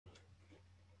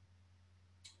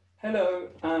Hello,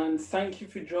 and thank you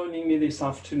for joining me this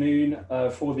afternoon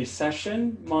for this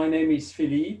session. My name is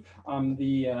Philippe. I'm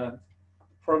the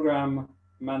program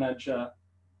manager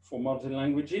for modern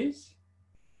languages.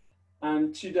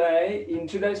 And today, in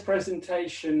today's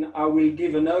presentation, I will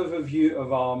give an overview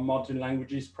of our modern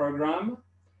languages program.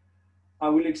 I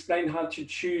will explain how to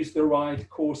choose the right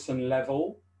course and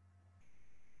level.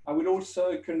 I will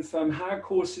also confirm how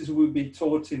courses will be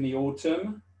taught in the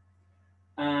autumn.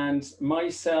 And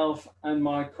myself and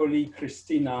my colleague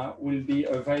Christina will be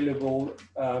available.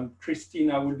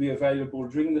 Christina will be available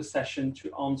during the session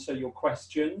to answer your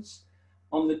questions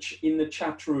in the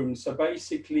chat room. So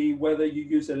basically, whether you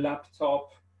use a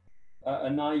laptop,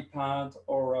 an iPad,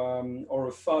 or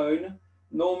a phone,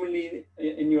 normally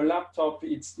in your laptop,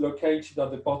 it's located at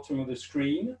the bottom of the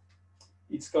screen.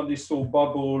 It's got this sort of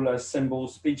bubble symbol,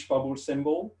 speech bubble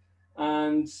symbol.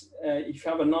 And if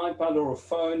you have an iPad or a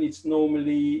phone, it's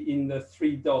normally in the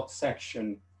 3-dot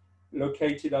section,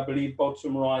 located, I believe,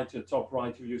 bottom right or top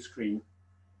right of your screen.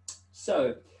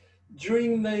 So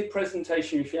during the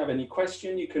presentation, if you have any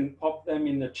question, you can pop them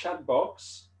in the chat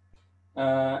box,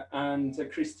 and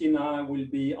Christina will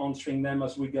be answering them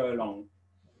as we go along.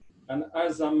 And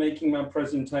as I'm making my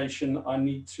presentation, I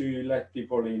need to let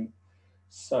people in.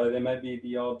 So there may be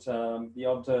the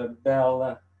odd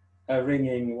bell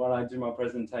ringing while I do my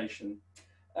presentation.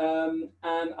 And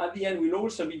at the end, we'll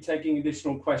also be taking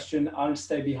additional questions. I'll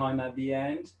stay behind at the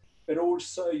end, but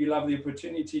also you'll have the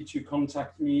opportunity to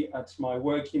contact me at my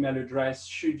work email address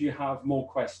should you have more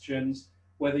questions,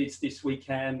 whether it's this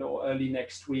weekend or early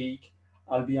next week.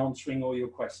 I'll be answering all your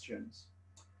questions.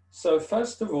 So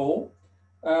first of all,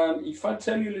 if I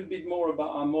tell you a little bit more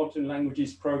about our Modern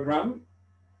Languages program,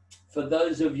 for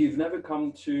those of you who've never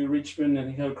come to Richmond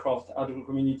and Hillcroft Adult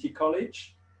Community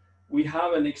College, we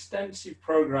have an extensive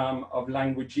program of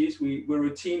languages. We're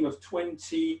a team of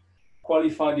 20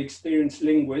 qualified experienced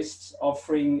linguists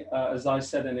offering, as I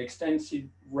said, an extensive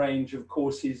range of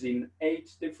courses in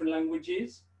 8 different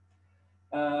languages.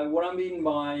 What I mean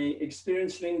by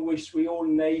experienced linguists, we're all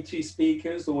native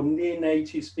speakers or near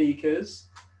native speakers,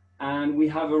 and we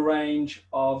have a range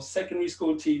of secondary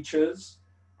school teachers,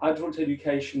 adult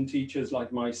education teachers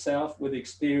like myself with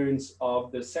experience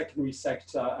of the secondary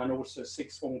sector and also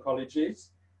sixth form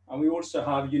colleges. And we also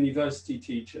have university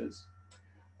teachers.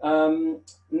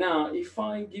 Now, if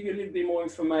I give you a little bit more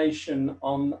information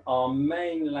on our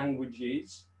main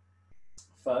languages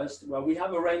first, well, we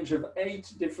have a range of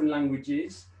 8 different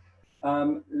languages.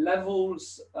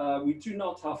 Levels, we do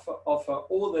not offer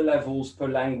all the levels per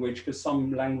language because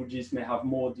some languages may have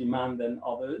more demand than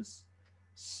others.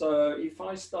 So if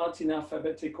I start in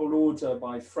alphabetical order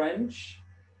by French,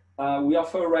 we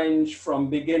offer a range from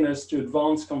beginners to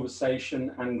advanced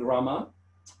conversation and grammar.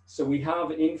 So we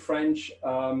have in French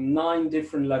 9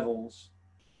 different levels.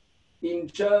 In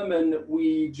German,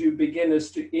 we do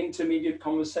beginners to intermediate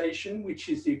conversation, which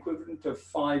is the equivalent of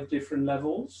 5 different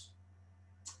levels.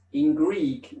 In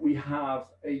Greek, we have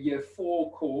a year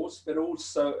 4 course, but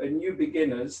also a new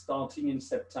beginners starting in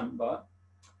September.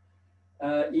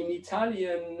 In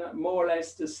Italian, more or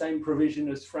less the same provision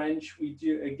as French. We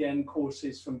do, again,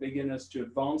 courses from beginners to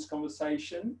advanced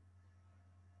conversation.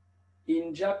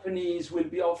 In Japanese, we'll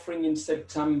be offering in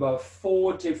September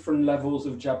 4 different levels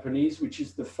of Japanese, which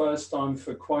is the first time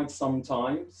for quite some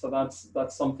time. So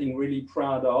that's something really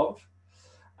proud of.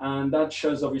 And that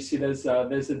shows, obviously, there's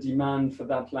a demand for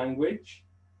that language.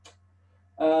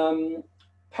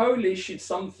 Polish is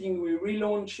something we're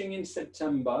relaunching in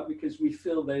September because we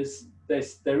feel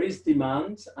there is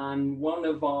demand, and one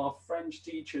of our French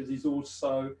teachers is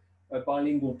also a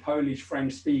bilingual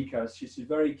Polish-French speaker. She's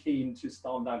very keen to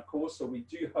start that course, so we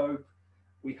do hope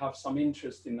we have some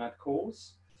interest in that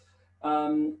course.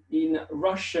 In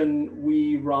Russian,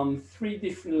 we run 3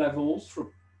 different levels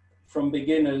from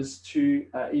beginners to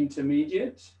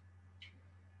intermediate.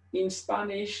 In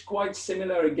Spanish, quite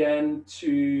similar again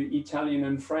to Italian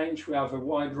and French, we have a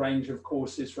wide range of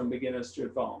courses from beginners to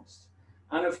advanced.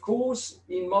 And of course,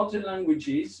 in modern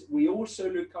languages, we also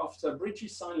look after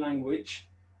British Sign Language,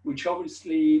 which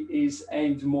obviously is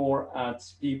aimed more at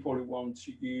people who want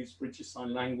to use British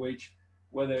Sign Language,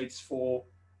 whether it's for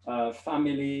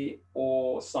family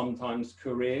or sometimes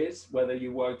careers, whether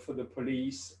you work for the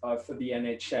police, for the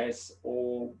NHS,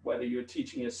 or whether you're a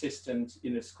teaching assistant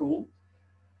in a school.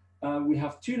 We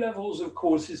have 2 levels of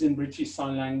courses in British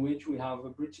Sign Language. We have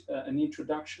an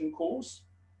introduction course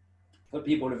for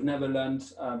people who've never learned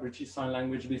British Sign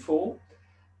Language before,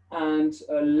 and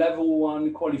a level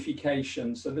 1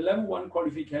 qualification. So the level 1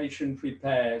 qualification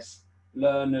prepares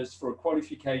learners for a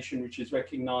qualification which is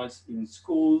recognized in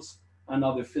schools and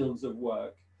other fields of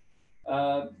work.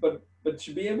 But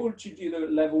to be able to do the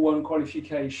level 1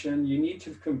 qualification, you need to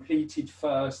have completed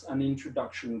first an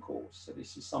introduction course. So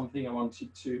this is something I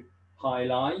wanted to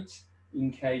highlight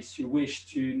in case you wish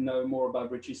to know more about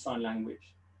British Sign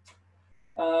Language.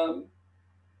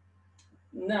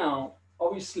 Now,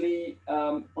 obviously,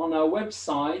 on our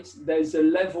website, there's a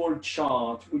level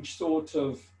chart which sort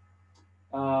of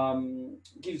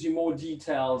gives you more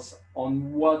details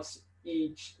on what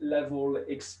each level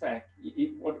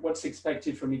what's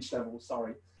expected from each level,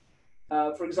 sorry.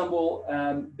 For example,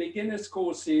 beginners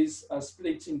courses are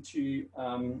split into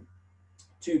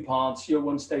 2 parts, year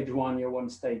 1 stage 1, year 1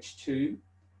 stage 2.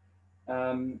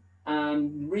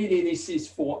 And really this is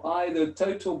for either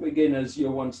total beginners,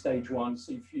 year 1 stage 1.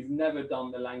 So if you've never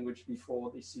done the language before,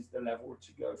 this is the level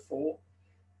to go for.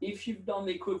 If you've done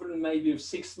the equivalent maybe of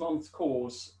 6-month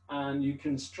course and you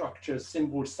can structure a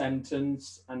simple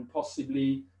sentence and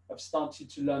possibly have started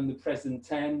to learn the present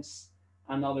tense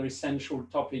and other essential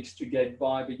topics to get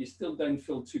by, but you still don't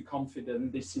feel too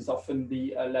confident, this is often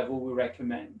the level we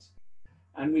recommend.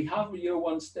 And we have year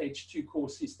 1 stage 2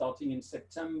 courses starting in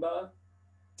September,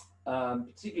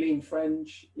 particularly in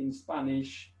French, in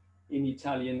Spanish, in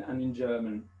Italian and in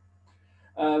German.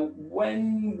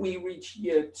 When we reach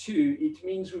year 2, it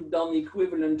means we've done the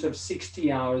equivalent of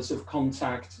 60 hours of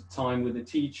contact time with the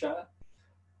teacher.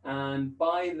 And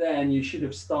by then you should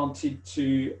have started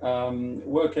to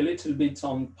work a little bit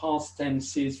on past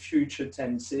tenses, future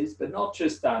tenses, but not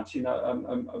just that, you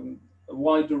know, a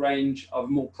wider range of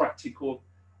more practical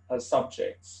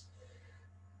subjects.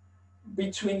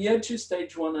 Between year 2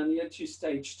 stage 1 and year 2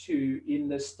 stage 2, in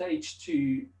the stage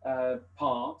 2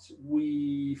 part,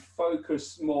 we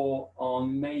focus more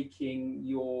on making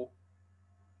your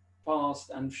past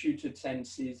and future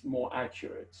tenses more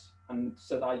accurate, and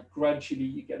so that gradually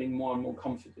you're getting more and more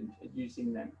confident at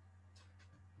using them.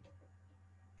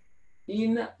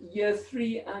 In year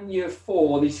 3 and year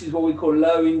 4, this is what we call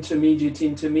low,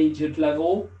 intermediate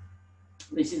level.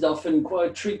 This is often quite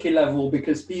a tricky level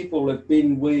because people have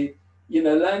been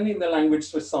learning the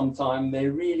language for some time.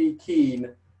 They're really keen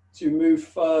to move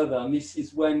further, and this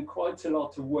is when quite a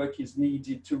lot of work is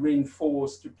needed to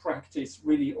reinforce, to practice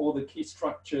really all the key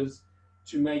structures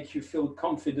to make you feel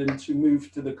confident to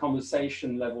move to the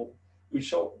conversation level,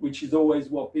 which is always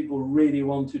what people really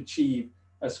want to achieve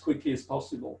as quickly as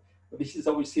possible. But this is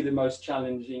obviously the most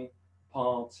challenging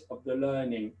part of the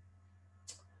learning.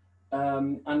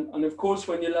 And of course,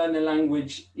 when you learn a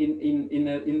language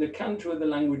in the country where the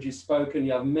language is spoken,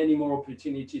 you have many more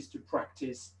opportunities to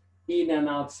practice in and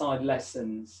outside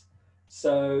lessons.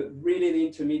 So really the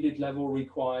intermediate level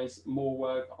requires more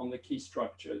work on the key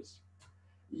structures.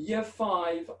 Year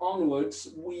 5 onwards,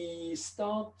 we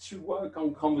start to work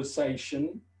on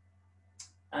conversation,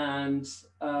 and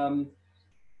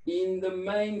in the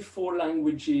main 4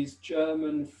 languages,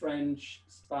 German, French,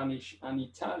 Spanish, and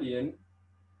Italian,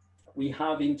 we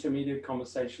have intermediate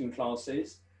conversation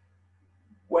classes.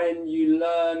 When you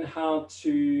learn how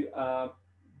to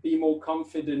be more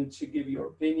confident to give your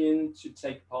opinion, to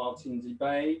take part in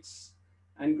debates,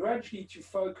 and gradually to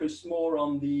focus more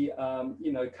on the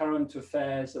current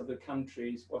affairs of the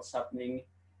countries, what's happening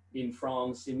in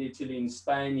France, in Italy, in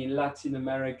Spain, in Latin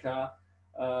America,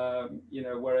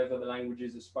 wherever the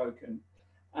languages are spoken.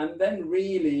 And then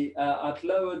really at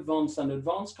low advanced and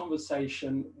advanced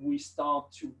conversation, we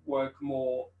start to work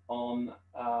more on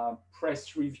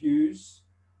press reviews,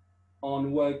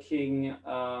 on working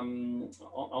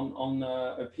on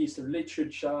a piece of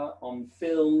literature, on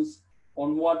films,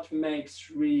 on what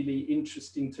makes really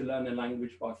interesting to learn a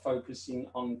language by focusing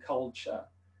on culture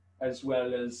as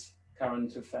well as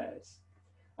current affairs.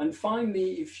 And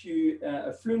finally, if you're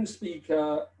a fluent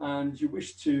speaker and you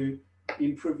wish to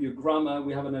improve your grammar,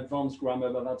 we have an advanced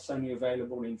grammar, but that's only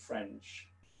available in French.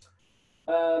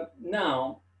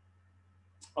 Now,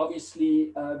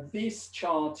 obviously, this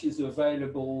chart is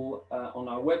available on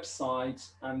our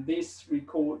website, and this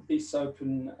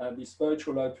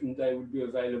virtual open day will be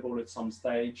available at some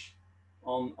stage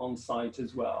on site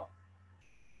as well.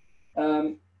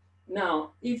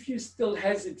 Now, if you're still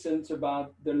hesitant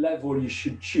about the level you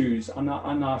should choose, and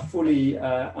I fully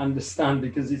understand,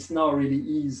 because it's not really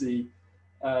easy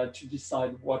to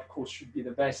decide what course should be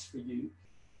the best for you,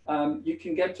 you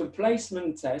can get a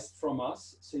placement test from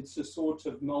us. So it's a sort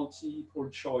of multiple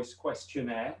choice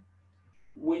questionnaire,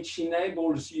 which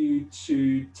enables you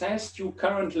to test your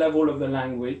current level of the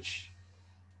language.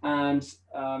 And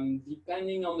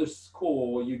depending on the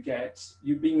score you get,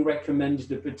 you're being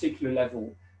recommended a particular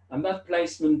level. And that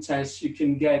placement test you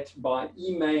can get by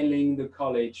emailing the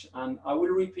college. And I will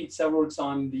repeat several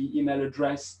times the email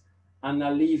address, and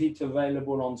I'll leave it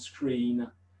available on screen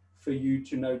for you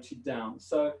to note it down.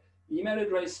 So the email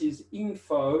address is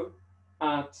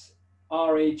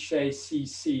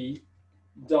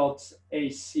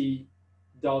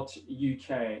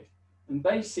info@rhacc.ac.uk. And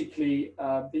basically,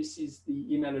 this is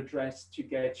the email address to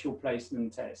get your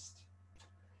placement test.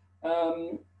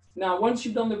 Now, once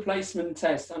you've done the placement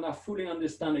test, and I fully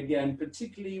understand again,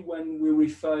 particularly when we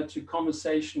refer to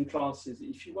conversation classes,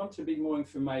 if you want a bit more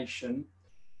information,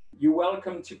 you're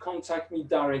welcome to contact me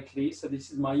directly. So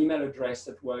this is my email address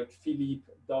at work,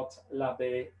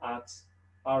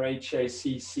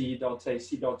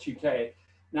 philippe.labbe@rhacc.ac.uk.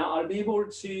 Now, I'll be able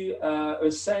to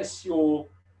assess your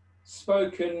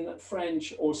spoken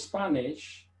French or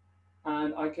Spanish,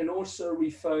 and I can also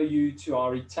refer you to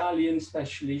our Italian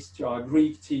specialist, to our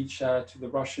Greek teacher, to the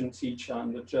Russian teacher,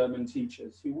 and the German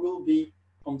teachers who will be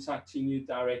contacting you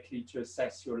directly to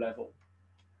assess your level.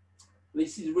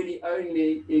 This is really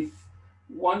only if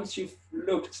once you've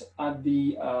looked at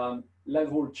the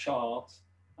level chart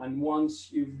and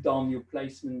once you've done your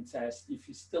placement test, if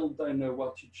you still don't know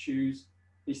what to choose,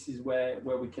 this is where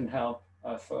we can help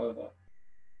further.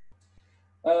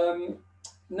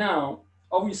 Now,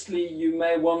 obviously, you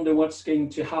may wonder what's going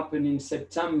to happen in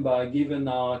September, given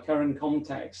our current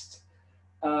context.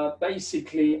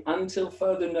 Basically, until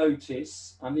further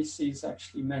notice, and this is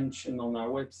actually mentioned on our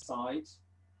website,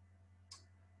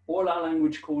 all our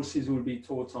language courses will be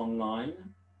taught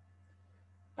online.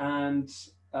 And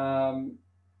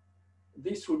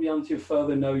this will be until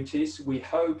further notice. We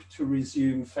hope to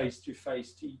resume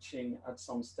face-to-face teaching at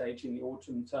some stage in the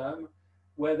autumn term.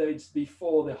 Whether it's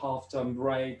before the half-term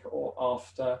break or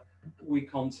after, we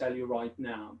can't tell you right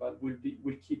now, but we'll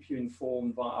keep you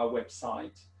informed via our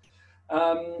website.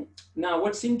 Now,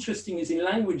 what's interesting is in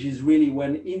languages, really,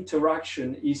 when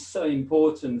interaction is so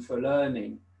important for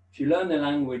learning. If you learn a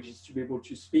language, it's to be able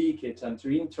to speak it and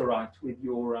to interact with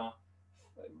your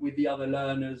with the other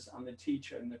learners and the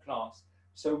teacher in the class.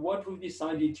 So what we've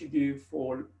decided to do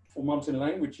for modern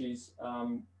languages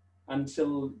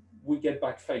until we get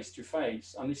back face to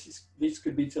face, and this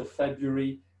could be till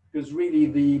February, because really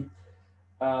the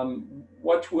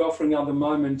what we're offering at the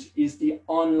moment is the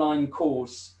online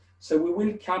course. So we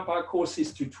will cap our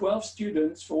courses to 12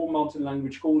 students for all modern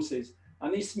language courses.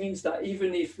 And this means that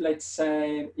even if, let's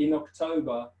say, in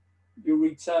October, you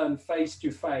return face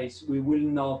to face, we will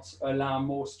not allow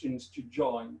more students to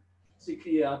join,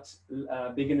 particularly at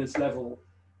beginner's level.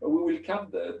 But we will cap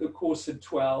the course at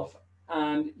 12.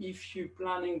 And if you're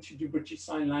planning to do British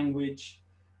Sign Language,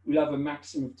 we'll have a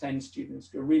maximum of 10 students.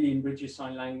 But really in British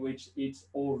Sign Language, it's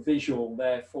all visual.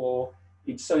 Therefore,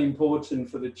 it's so important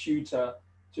for the tutor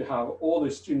to have all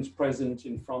the students present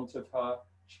in front of her.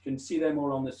 She can see them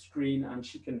all on the screen and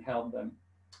she can help them.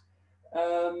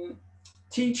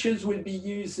 Teachers will be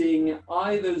using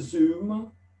either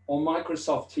Zoom or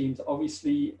Microsoft Teams.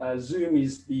 Obviously, Zoom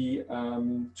is the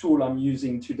tool I'm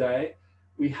using today.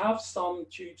 We have some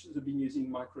tutors who've been using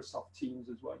Microsoft Teams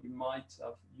as well. You might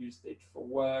have used it for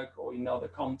work or in other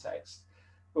contexts.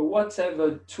 But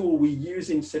whatever tool we use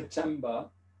in September,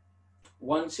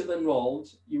 once you've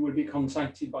enrolled, you will be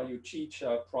contacted by your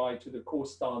teacher prior to the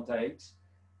course start date,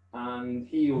 and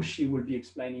he or she will be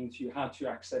explaining to you how to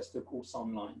access the course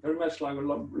online, very much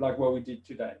like what we did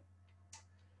today.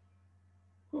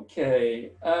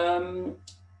 Okay,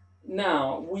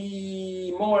 now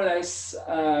we more or less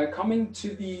coming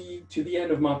to the end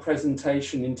of my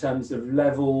presentation in terms of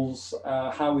levels,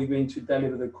 how we're going to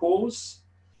deliver the course.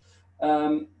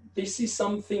 This is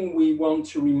something we want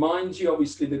to remind you.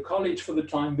 Obviously, the college for the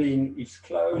time being is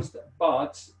closed,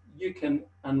 but you can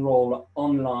enroll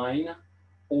online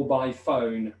or by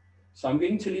phone. So I'm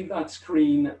going to leave that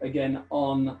screen again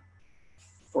on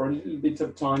for a little bit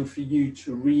of time for you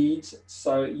to read.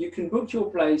 So you can book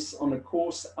your place on a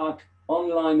course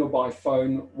online or by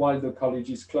phone while the college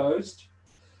is closed.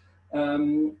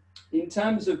 In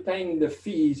terms of paying the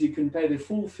fees, you can pay the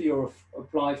full fee or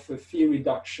apply for fee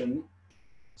reduction.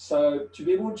 So to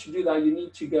be able to do that, you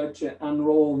need to go to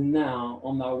Enroll Now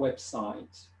on our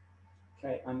website.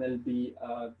 Okay, and there'll be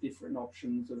different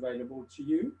options available to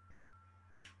you.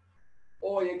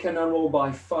 Or you can enroll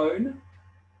by phone.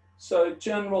 So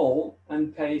to enroll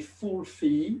and pay full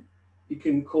fee, you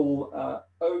can call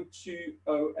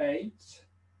 0208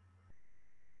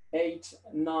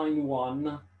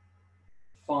 891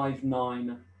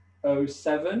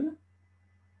 5907.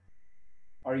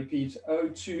 I repeat,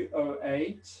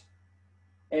 0208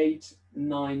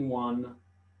 891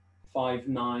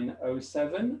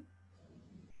 5907.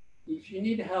 If you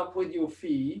need help with your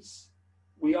fees,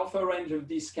 we offer a range of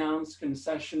discounts,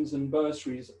 concessions, and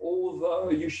bursaries, although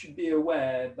you should be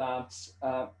aware that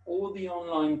all the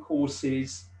online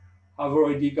courses I've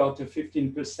already got a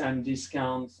 15%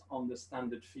 discount on the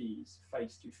standard fees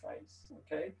face-to-face,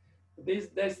 okay?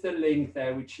 There's the link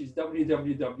there, which is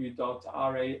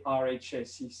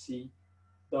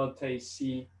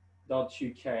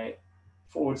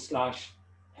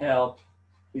www.rhscc.ac.uk/help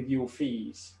with your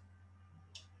fees.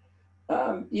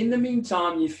 In the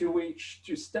meantime, if you wish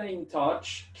to stay in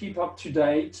touch, keep up to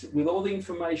date with all the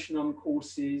information on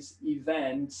courses,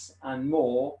 events, and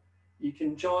more, you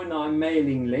can join our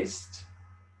mailing list.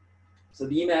 So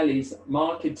the email is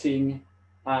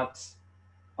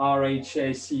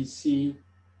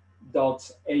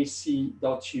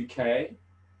marketing@rhscc.ac.uk.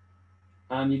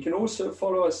 And you can also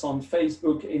follow us on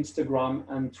Facebook, Instagram,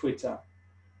 and Twitter.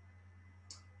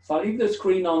 So I'll leave the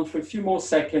screen on for a few more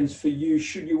seconds for you,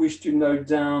 should you wish to note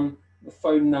down the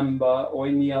phone number or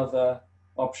any other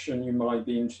option you might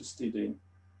be interested in.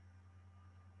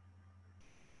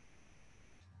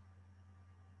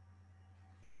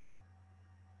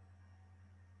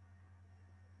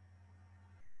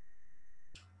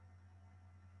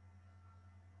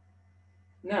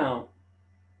 Now,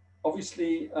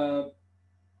 obviously, I'll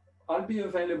be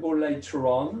available later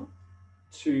on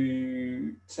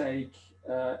to take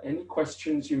any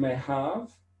questions you may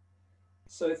have.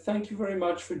 So thank you very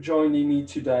much for joining me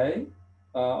today.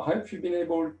 I hope I've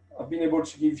been able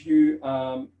to give you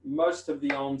most of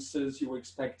the answers you were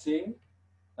expecting.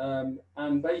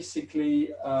 And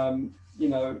basically, you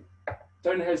know,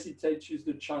 don't hesitate to use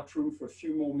the chat room for a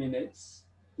few more minutes.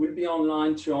 We'll be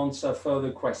online to answer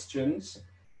further questions.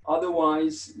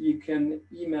 Otherwise, you can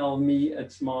email me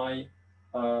at my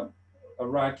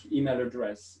RAC email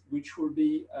address, which will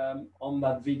be on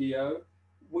that video,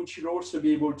 which you'll also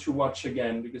be able to watch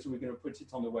again because we're going to put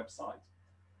it on the website.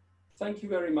 Thank you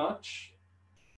very much.